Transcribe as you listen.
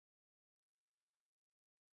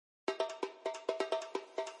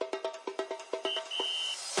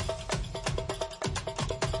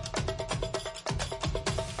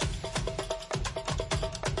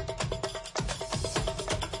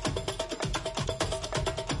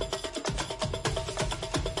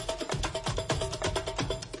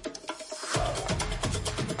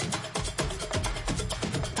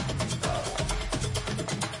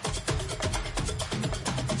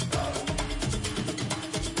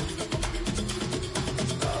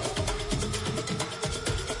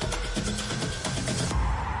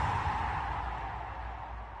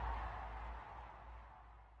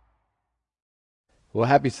Well,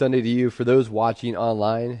 happy Sunday to you. For those watching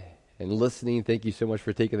online and listening, thank you so much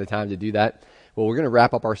for taking the time to do that. Well, we're going to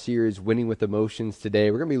wrap up our series, Winning with Emotions, today.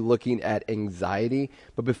 We're going to be looking at anxiety.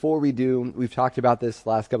 But before we do, we've talked about this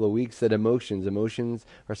last couple of weeks, that emotions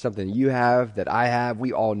are something you have, that I have.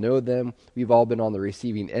 We all know them. We've all been on the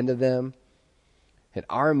receiving end of them. And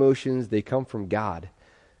our emotions, they come from God.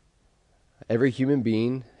 Every human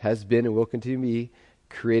being has been and will continue to be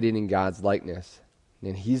created in God's likeness.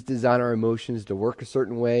 And He's designed our emotions to work a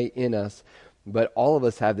certain way in us. But all of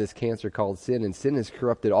us have this cancer called sin, and sin has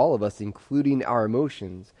corrupted all of us, including our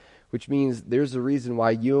emotions, which means there's a reason why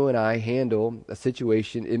you and I handle a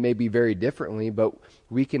situation. It may be very differently, but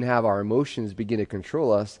we can have our emotions begin to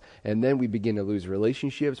control us, and then we begin to lose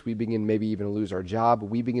relationships. We begin maybe even to lose our job.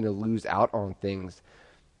 We begin to lose out on things.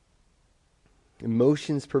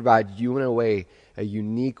 Emotions provide you in a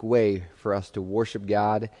unique way for us to worship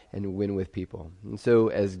God and win with people. And so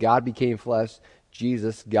as God became flesh,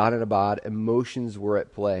 Jesus, God in a body, emotions were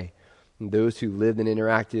at play. And those who lived and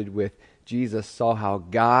interacted with Jesus saw how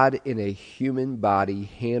God in a human body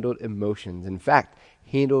handled emotions. In fact,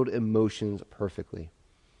 handled emotions perfectly.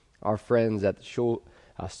 Our friends at the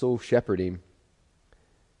Soul Shepherding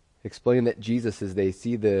explain that Jesus, as they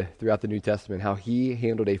see throughout the New Testament, how He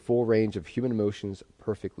handled a full range of human emotions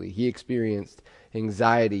perfectly. He experienced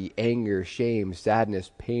anxiety, anger, shame,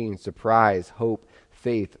 sadness, pain, surprise, hope,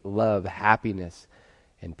 faith, love, happiness,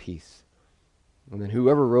 and peace. And then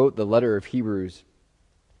whoever wrote the letter of Hebrews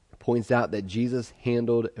points out that Jesus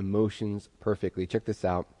handled emotions perfectly. Check this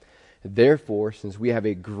out. Therefore, since we have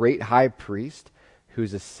a great high priest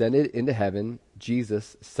who's ascended into heaven,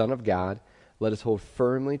 Jesus, Son of God, let us hold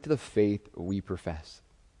firmly to the faith we profess.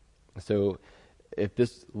 So if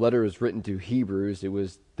this letter was written to Hebrews, it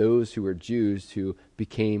was those who were Jews who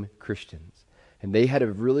became Christians. And they had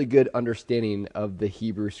a really good understanding of the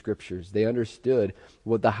Hebrew scriptures. They understood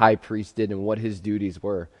what the high priest did and what his duties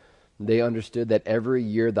were. They understood that every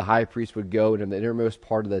year the high priest would go into the innermost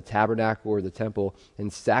part of the tabernacle or the temple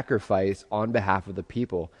and sacrifice on behalf of the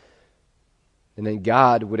people. And then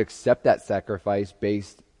God would accept that sacrifice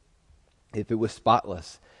based if it was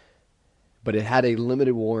spotless. But it had a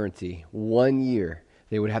limited warranty. 1 year.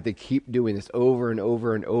 They would have to keep doing this over and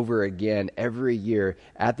over and over again every year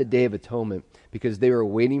at the Day of Atonement, because they were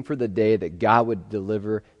waiting for the day that God would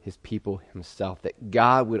deliver His people Himself, that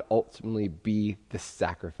God would ultimately be the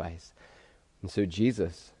sacrifice. And so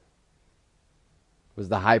Jesus was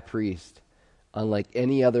the high priest, unlike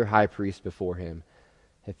any other high priest before Him.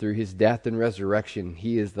 And through His death and resurrection,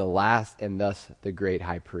 He is the last and thus the great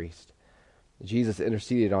high priest. Jesus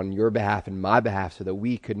interceded on your behalf and my behalf so that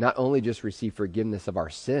we could not only just receive forgiveness of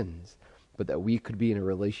our sins, but that we could be in a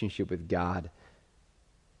relationship with God.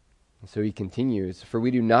 And so He continues, for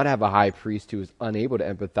we do not have a high priest who is unable to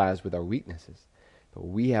empathize with our weaknesses, but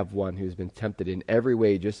we have one who has been tempted in every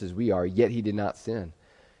way just as we are, yet He did not sin.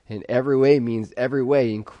 And every way means every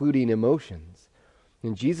way, including emotions.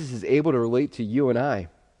 And Jesus is able to relate to you and I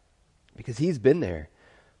because He's been there.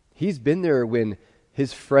 He's been there when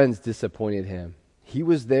His friends disappointed Him. He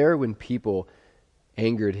was there when people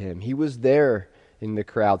angered Him. He was there in the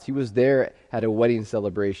crowds. He was there at a wedding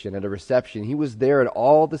celebration, at a reception. He was there at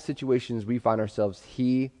all the situations we find ourselves.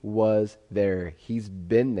 He was there. He's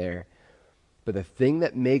been there. But the thing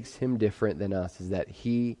that makes Him different than us is that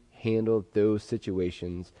He handled those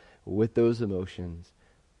situations with those emotions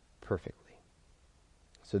perfectly.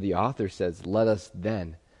 So the author says, let us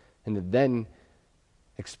then. And the then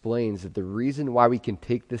explains that the reason why we can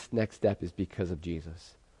take this next step is because of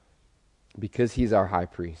Jesus. Because He's our high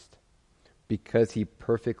priest. Because He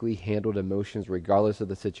perfectly handled emotions regardless of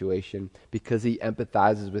the situation. Because He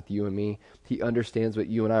empathizes with you and me. He understands what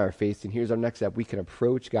you and I are facing. Here's our next step. We can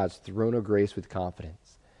approach God's throne of grace with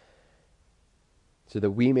confidence, so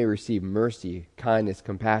that we may receive mercy, kindness,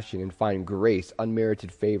 compassion, and find grace,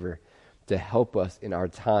 unmerited favor, to help us in our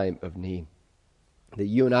time of need. That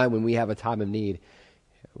you and I, when we have a time of need,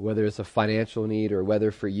 whether it's a financial need or whether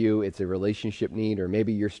for you it's a relationship need, or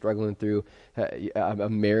maybe you're struggling through a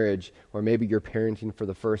marriage, or maybe you're parenting for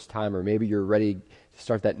the first time, or maybe you're ready to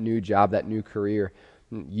start that new job, that new career,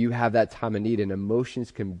 you have that time of need and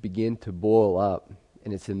emotions can begin to boil up.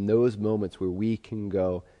 And it's in those moments where we can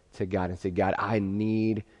go to God and say, God, I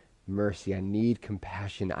need mercy, I need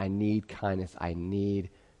compassion, I need kindness, I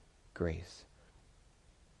need grace.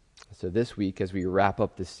 So this week, as we wrap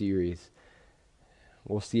up the series,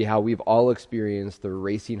 we'll see how we've all experienced the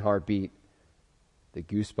racing heartbeat, the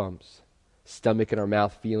goosebumps, stomach in our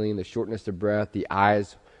mouth feeling, the shortness of breath, the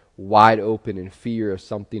eyes wide open in fear of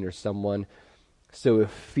something or someone. So if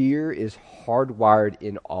fear is hardwired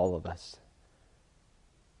in all of us,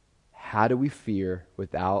 How do we fear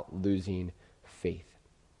without losing faith?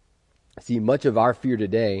 See, much of our fear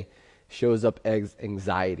today shows up as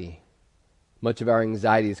anxiety. Much of our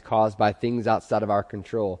anxiety is caused by things outside of our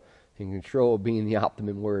control, and control being the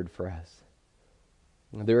optimum word for us.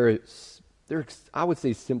 There are, I would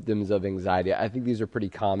say, symptoms of anxiety. I think these are pretty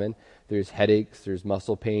common. There's headaches, there's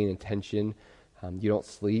muscle pain and tension. You don't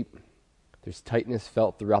sleep. There's tightness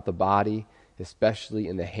felt throughout the body, especially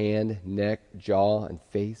in the hand, neck, jaw, and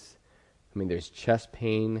face. I mean, there's chest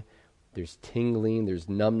pain, there's tingling, there's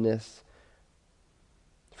numbness.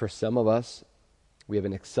 For some of us, we have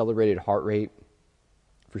an accelerated heart rate.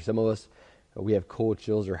 For some of us, we have cold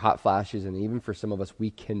chills or hot flashes, and even for some of us, we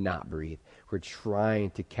cannot breathe. We're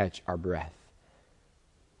trying to catch our breath.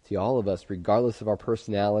 See, all of us, regardless of our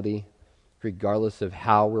personality, regardless of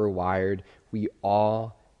how we're wired, we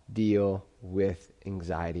all deal with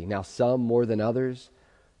anxiety. Now, some more than others,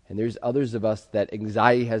 and there's others of us that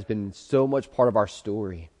anxiety has been so much part of our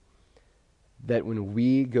story that when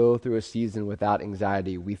we go through a season without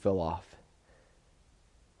anxiety, we feel off.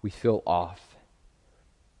 We feel off.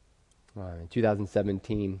 In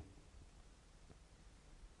 2017,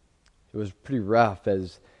 it was pretty rough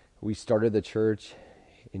as we started the church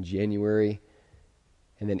in January,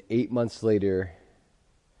 and then 8 months later,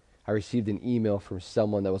 I received an email from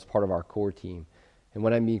someone that was part of our core team. And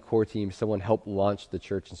when I mean core team, someone helped launch the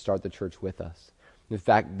church and start the church with us. In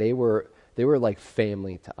fact, they were like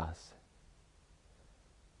family to us.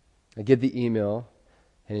 I get the email,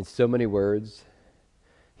 and in so many words,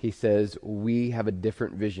 he says, we have a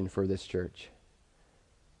different vision for this church.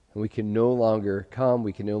 And we can no longer come,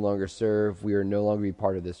 we can no longer serve, we are no longer be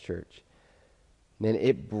part of this church. And then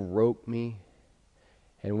it broke me.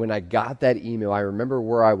 And when I got that email, I remember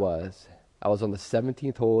where I was. I was on the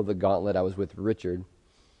 17th hole of the gauntlet. I was with Richard.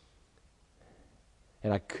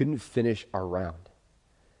 And I couldn't finish our round.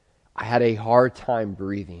 I had a hard time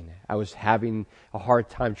breathing. I was having a hard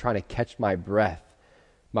time trying to catch my breath.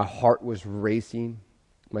 My heart was racing.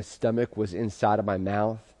 My stomach was inside of my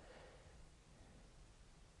mouth.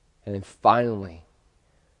 And then finally,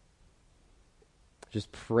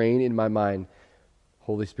 just praying in my mind,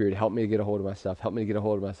 Holy Spirit, help me to get a hold of myself. Help me to get a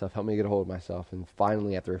hold of myself. Help me to get a hold of myself. And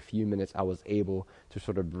finally, after a few minutes, I was able to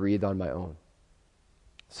sort of breathe on my own.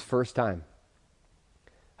 It's the first time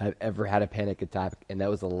I've ever had a panic attack, and that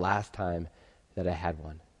was the last time that I had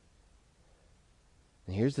one.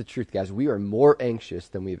 And here's the truth, guys. We are more anxious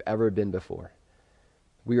than we've ever been before.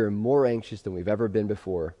 We are more anxious than we've ever been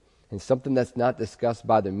before. And something that's not discussed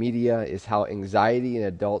by the media is how anxiety in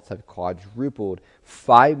adults have quadrupled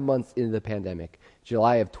 5 months into the pandemic.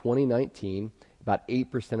 July of 2019, about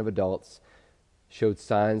 8% of adults showed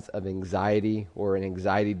signs of anxiety or an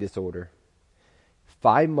anxiety disorder.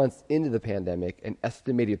 5 months into the pandemic, an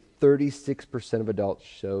estimated 36% of adults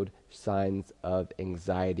showed signs of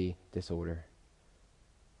anxiety disorder.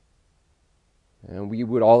 And we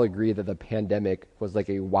would all agree that the pandemic was like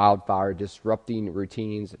a wildfire, disrupting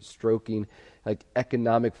routines, stroking like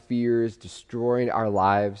economic fears, destroying our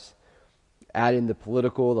lives, adding the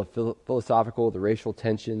political, the philosophical, the racial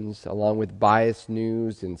tensions, along with biased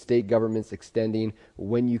news and state governments extending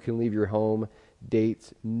when you can leave your home,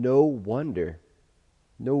 dates. No wonder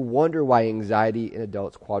why anxiety in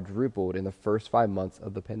adults quadrupled in the first 5 months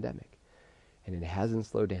of the pandemic. And it hasn't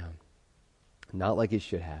slowed down. Not like it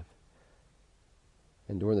should have.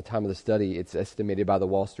 And during the time of the study, it's estimated by the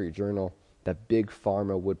Wall Street Journal that Big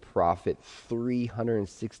Pharma would profit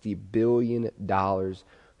 $360 billion through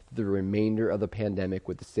the remainder of the pandemic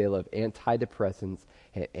with the sale of antidepressants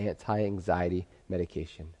and anti-anxiety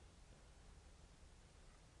medication.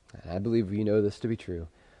 And I believe we know this to be true.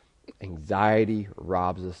 Anxiety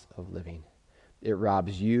robs us of living. It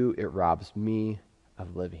robs you, it robs me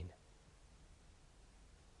of living.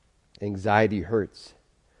 Anxiety hurts.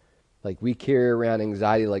 Like we carry around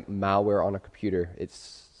anxiety like malware on a computer. It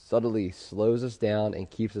subtly slows us down and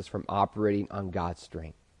keeps us from operating on God's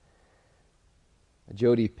strength.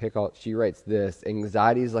 Jody Pickett, she writes this: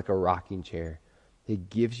 anxiety is like a rocking chair. It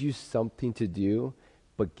gives you something to do,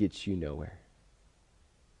 but gets you nowhere.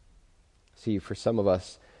 See, for some of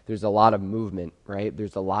us, there's a lot of movement, right?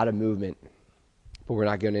 There's a lot of movement, but we're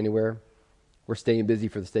not going anywhere. We're staying busy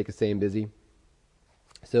for the sake of staying busy.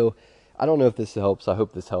 So I don't know if this helps. I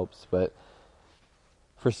hope this helps. But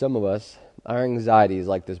for some of us, our anxiety is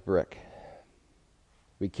like this brick.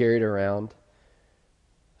 We carry it around.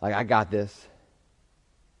 Like, I got this.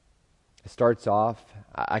 It starts off,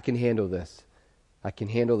 I can handle this. I can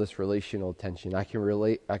handle this relational tension. I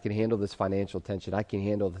can handle this financial tension. I can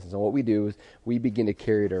handle this. And what we do is we begin to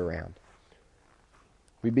carry it around.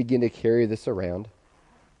 We begin to carry this around.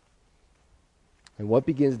 And what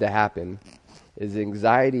begins to happen is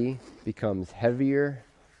anxiety becomes heavier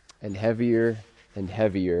and heavier and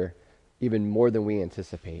heavier, even more than we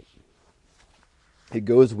anticipate. It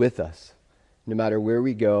goes with us. No matter where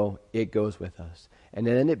we go, it goes with us. And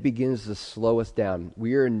then it begins to slow us down.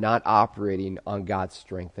 We are not operating on God's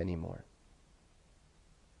strength anymore.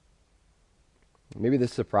 Maybe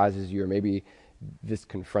this surprises you, or maybe this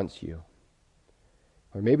confronts you,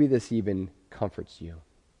 or maybe this even comforts you.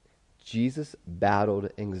 Jesus battled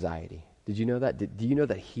anxiety. Did you know that? Do you know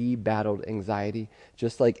that he battled anxiety?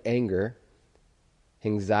 Just like anger,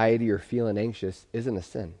 anxiety or feeling anxious isn't a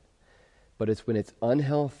sin. But it's when it's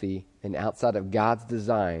unhealthy and outside of God's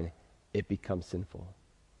design, it becomes sinful.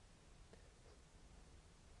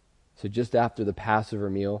 So just after the Passover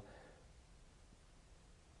meal,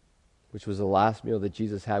 which was the last meal that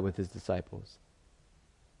Jesus had with his disciples,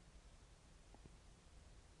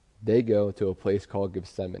 they go to a place called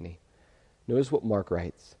Gethsemane. Notice what Mark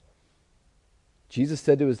writes. Jesus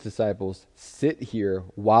said to his disciples, "Sit here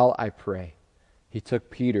while I pray." He took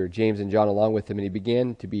Peter, James, and John along with him, and he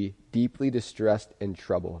began to be deeply distressed and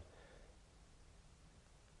troubled.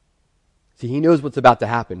 See, he knows what's about to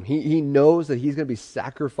happen. He knows that he's going to be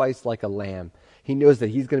sacrificed like a lamb. He knows that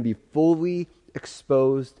he's going to be fully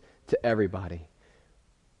exposed to everybody.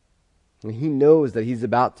 And he knows that he's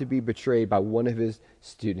about to be betrayed by one of his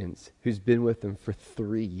students who's been with him for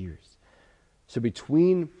 3 years. So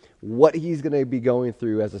between what he's going to be going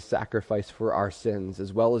through as a sacrifice for our sins,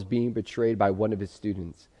 as well as being betrayed by one of his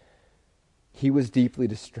students, he was deeply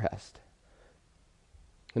distressed.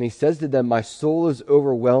 And he says to them, "My soul is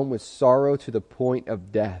overwhelmed with sorrow to the point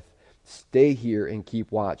of death. Stay here and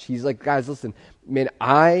keep watch." He's like, "Guys, listen, man,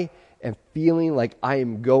 I am feeling like I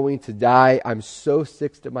am going to die. I'm so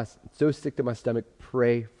sick to my stomach.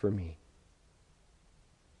 Pray for me."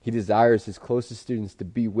 He desires his closest students to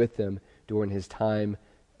be with him during his time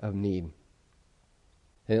of need.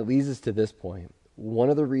 And it leads us to this point. One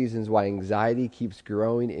of the reasons why anxiety keeps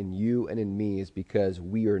growing in you and in me is because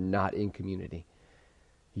we are not in community.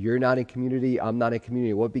 You're not in community, I'm not in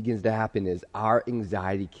community. What begins to happen is our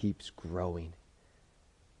anxiety keeps growing.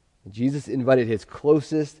 Jesus invited his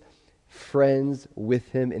closest friends with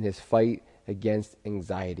him in his fight against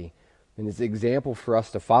anxiety. And it's an example for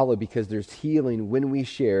us to follow because there's healing when we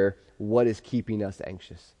share what is keeping us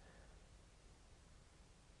anxious.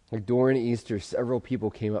 Like during Easter, several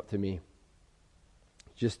people came up to me,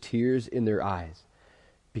 just tears in their eyes,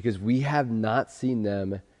 because we have not seen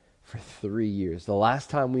them for 3 years. The last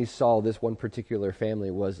time we saw this one particular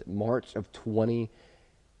family was March of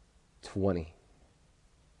 2020.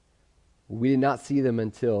 We did not see them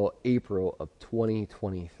until April of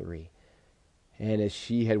 2023. And as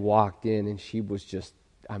she had walked in, and she was just,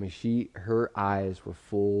 her eyes were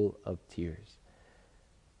full of tears.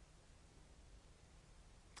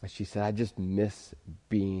 And she said, "I just miss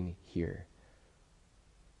being here."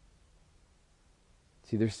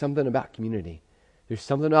 See, there's something about community. There's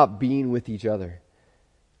something about being with each other.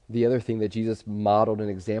 The other thing that Jesus modeled an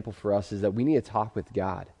example for us is that we need to talk with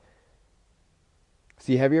God.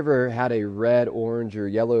 See, have you ever had a red, orange, or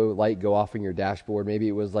yellow light go off on your dashboard? Maybe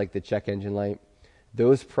it was like the check engine light.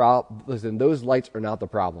 Those lights are not the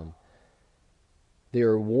problem. They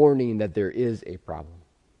are warning that there is a problem.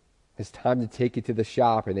 It's time to take it to the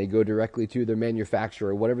shop, and they go directly to their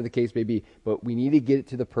manufacturer, whatever the case may be. But we need to get it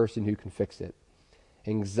to the person who can fix it.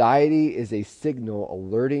 Anxiety is a signal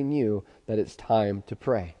alerting you that it's time to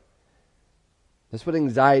pray. That's what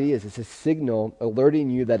anxiety is. It's a signal alerting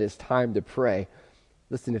you that it's time to pray.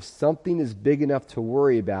 Listen, if something is big enough to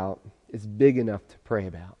worry about, it's big enough to pray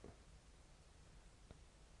about.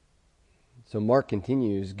 So Mark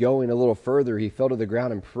continues, going a little further, he fell to the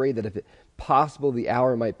ground and prayed that if it possible the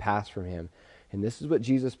hour might pass from him. And this is what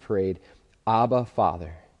Jesus prayed, "Abba,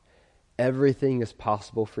 Father, everything is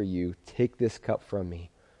possible for you. Take this cup from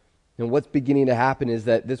me." And what's beginning to happen is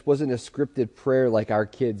that this wasn't a scripted prayer like our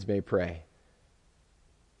kids may pray.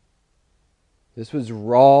 This was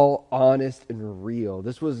raw, honest, and real.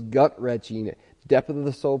 This was gut-wrenching, depth of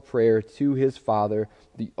the soul prayer to his Father,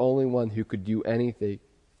 the only one who could do anything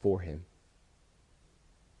for him.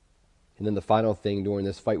 And then the final thing during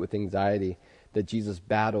this fight with anxiety that Jesus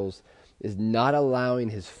battles is not allowing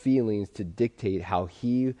his feelings to dictate how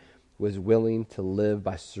he was willing to live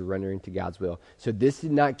by surrendering to God's will. So this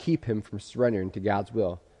did not keep him from surrendering to God's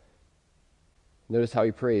will. Notice how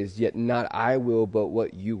he prays, "Yet not I will, but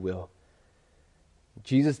what you will."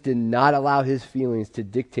 Jesus did not allow his feelings to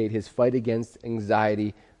dictate his fight against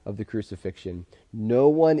anxiety of the crucifixion. No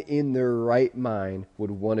one in their right mind would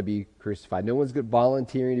want to be crucified. No one's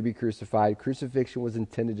volunteering to be crucified. Crucifixion was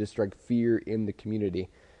intended to strike fear in the community.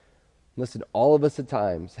 Listen, all of us at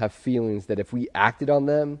times have feelings that if we acted on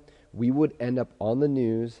them, we would end up on the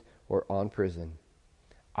news or on prison.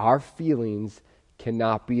 Our feelings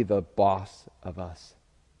cannot be the boss of us.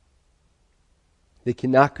 They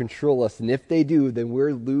cannot control us, and if they do, then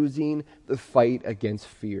we're losing the fight against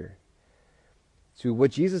fear. So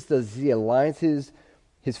what Jesus does is he aligns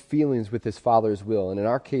his feelings with his Father's will, and in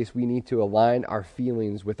our case, we need to align our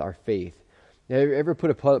feelings with our faith. Have you ever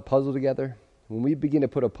put a puzzle together? When we begin to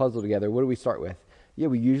put a puzzle together, what do we start with? Yeah,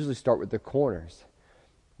 we usually start with the corners.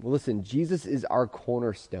 Well, listen, Jesus is our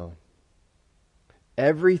cornerstone.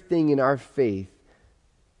 Everything in our faith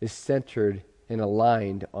is centered and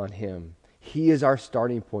aligned on him. He is our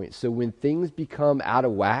starting point. So when things become out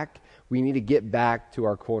of whack, we need to get back to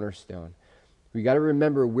our cornerstone. We got to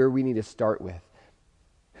remember where we need to start with.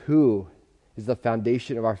 Who is the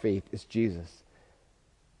foundation of our faith? It's Jesus.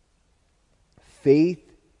 Faith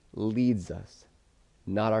leads us,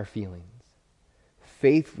 not our feelings.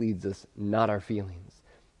 Faith leads us, not our feelings.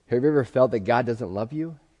 Have you ever felt that God doesn't love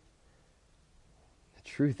you? The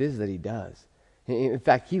truth is that he does. In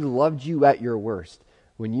fact, he loved you at your worst.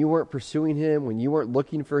 When you weren't pursuing him, when you weren't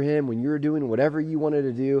looking for him, when you were doing whatever you wanted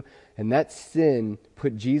to do, and that sin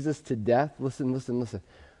put Jesus to death, listen.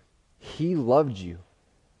 He loved you.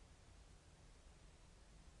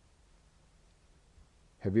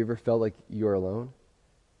 Have you ever felt like you're alone?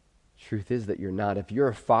 Truth is that you're not. If you're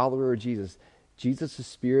a follower of Jesus, Jesus'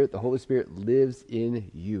 Spirit, the Holy Spirit, lives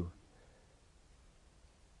in you.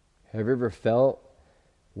 Have you ever felt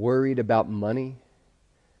worried about money?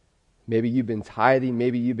 Maybe you've been tithing,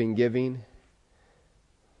 maybe you've been giving.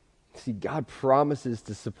 See, God promises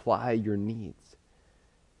to supply your needs.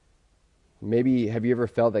 Maybe have you ever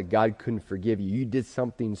felt that God couldn't forgive you? You did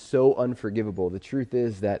something so unforgivable. The truth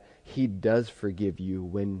is that he does forgive you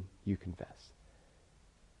when you confess.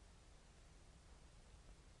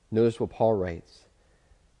 Notice what Paul writes.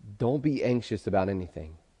 Don't be anxious about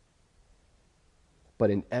anything, but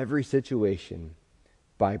in every situation,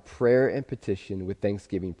 by prayer and petition with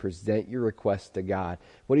thanksgiving, present your requests to God.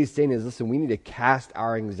 What he's saying is, listen, we need to cast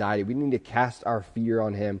our anxiety. We need to cast our fear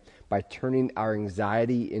on him by turning our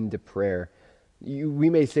anxiety into prayer.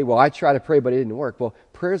 We may say, well, I try to pray, but it didn't work. Well,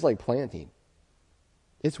 prayer is like planting.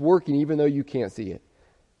 It's working even though you can't see it.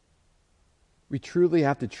 We truly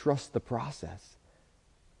have to trust the process.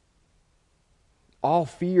 All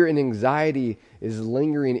fear and anxiety is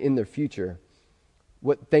lingering in the future.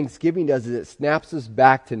 What Thanksgiving does is it snaps us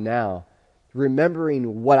back to now.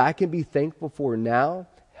 Remembering what I can be thankful for now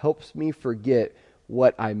helps me forget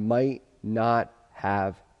what I might not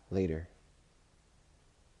have later.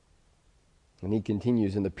 And he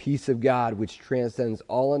continues, and the peace of God, which transcends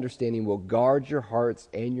all understanding, will guard your hearts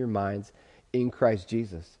and your minds in Christ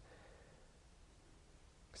Jesus.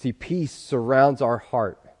 See, peace surrounds our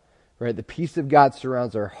heart. Right? The peace of God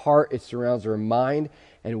surrounds our heart, it surrounds our mind,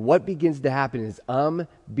 and what begins to happen is I'm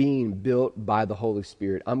being built by the Holy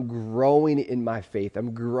Spirit. I'm growing in my faith.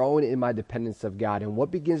 I'm growing in my dependence of God. And what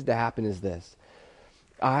begins to happen is this.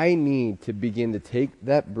 I need to begin to take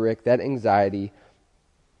that brick, that anxiety,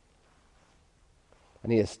 I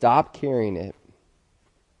need to stop carrying it,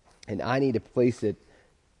 and I need to place it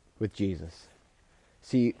with Jesus.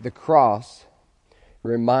 See, the cross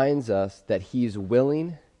reminds us that he's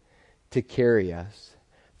willing to carry us.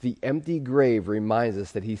 The empty grave reminds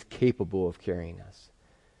us that he's capable of carrying us.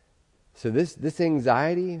 So this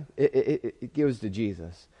anxiety, it goes to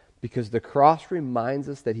Jesus, because the cross reminds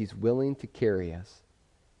us that he's willing to carry us.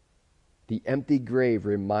 The empty grave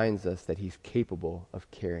reminds us that he's capable of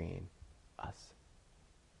carrying us.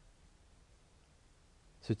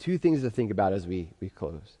 So 2 things to think about as we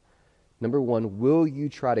close. Number 1, will you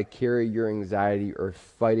try to carry your anxiety or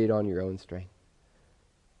fight it on your own strength?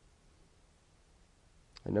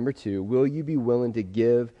 And number 2, will you be willing to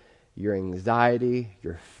give your anxiety,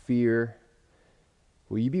 your fear,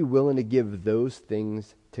 will you be willing to give those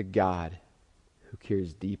things to God who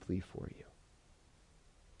cares deeply for you?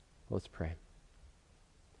 Let's pray.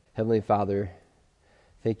 Heavenly Father,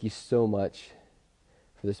 thank you so much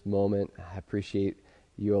for this moment. I appreciate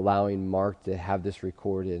you allowing Mark to have this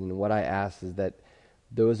recorded. And what I ask is that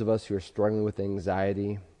those of us who are struggling with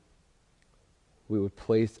anxiety, we would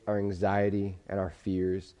place our anxiety and our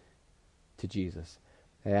fears to Jesus.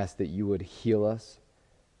 I ask that you would heal us.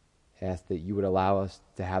 I ask that you would allow us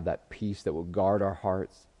to have that peace that will guard our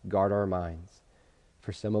hearts, guard our minds.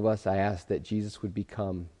 For some of us, I ask that Jesus would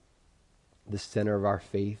become the center of our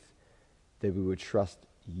faith, that we would trust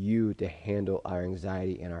you to handle our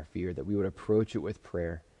anxiety and our fear, that we would approach it with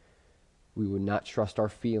prayer. We would not trust our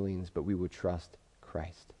feelings, but we would trust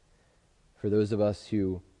Christ. For those of us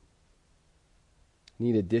who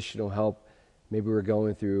need additional help, maybe we're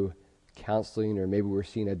going through counseling, or maybe we're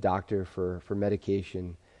seeing a doctor for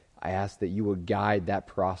medication, I ask that you would guide that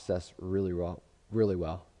process really well, really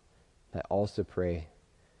well. I also pray,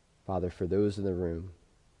 Father, for those in the room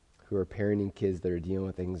who are parenting kids that are dealing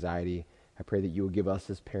with anxiety, I pray that you will give us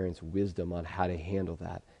as parents wisdom on how to handle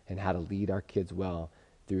that and how to lead our kids well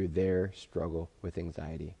through their struggle with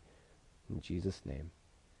anxiety. In Jesus' name,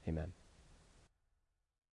 amen.